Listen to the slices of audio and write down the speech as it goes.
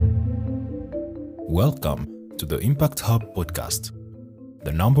Welcome to the Impact Hub podcast,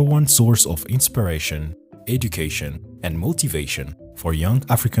 the number one source of inspiration, education, and motivation for young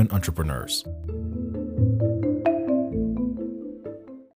African entrepreneurs.